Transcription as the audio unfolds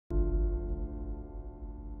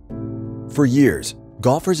For years,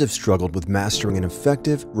 golfers have struggled with mastering an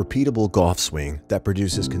effective, repeatable golf swing that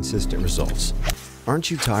produces consistent results. Aren't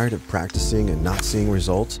you tired of practicing and not seeing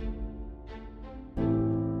results?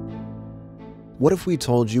 What if we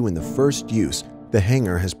told you in the first use, the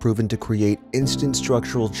hanger has proven to create instant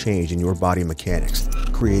structural change in your body mechanics,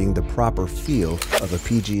 creating the proper feel of a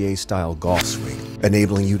PGA-style golf swing,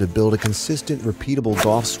 enabling you to build a consistent, repeatable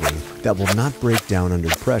golf swing that will not break down under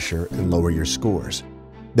pressure and lower your scores.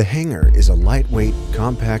 The hanger is a lightweight,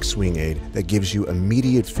 compact swing aid that gives you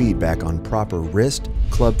immediate feedback on proper wrist,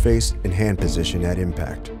 club face, and hand position at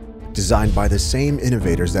impact. Designed by the same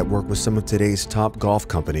innovators that work with some of today's top golf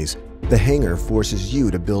companies, the hanger forces you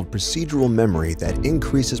to build procedural memory that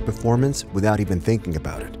increases performance without even thinking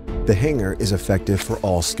about it. The hanger is effective for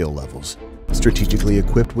all skill levels. Strategically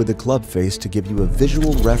equipped with a club face to give you a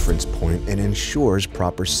visual reference point and ensures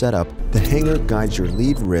proper setup, the hanger guides your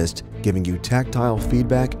lead wrist, giving you tactile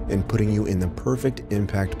feedback and putting you in the perfect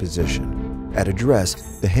impact position. At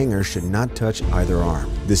address, the hanger should not touch either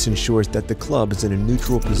arm. This ensures that the club is in a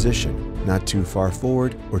neutral position, not too far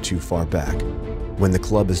forward or too far back. When the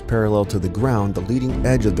club is parallel to the ground, the leading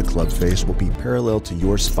edge of the club face will be parallel to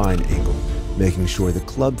your spine angle, making sure the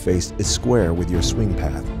club face is square with your swing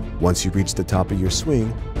path. Once you reach the top of your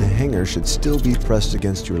swing, the hanger should still be pressed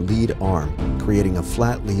against your lead arm, creating a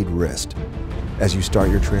flat lead wrist. As you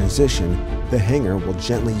start your transition, the hanger will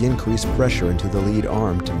gently increase pressure into the lead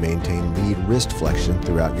arm to maintain lead wrist flexion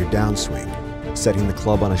throughout your downswing, setting the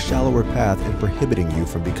club on a shallower path and prohibiting you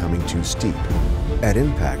from becoming too steep. At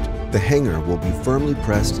impact, the hanger will be firmly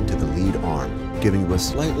pressed into the lead arm, giving you a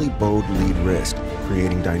slightly bowed lead wrist,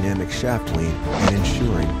 creating dynamic shaft lean and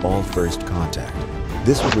ensuring ball-first contact.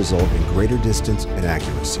 This will result in greater distance and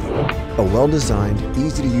accuracy. A well-designed,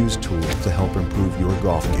 easy-to-use tool to help improve your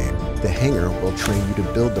golf game, the hanger will train you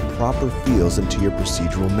to build the proper feels into your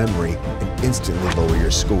procedural memory and instantly lower your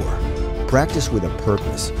score. Practice with a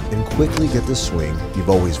purpose and quickly get the swing you've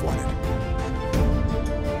always wanted.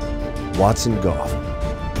 Watson Golf.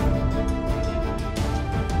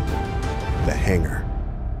 The Hanger.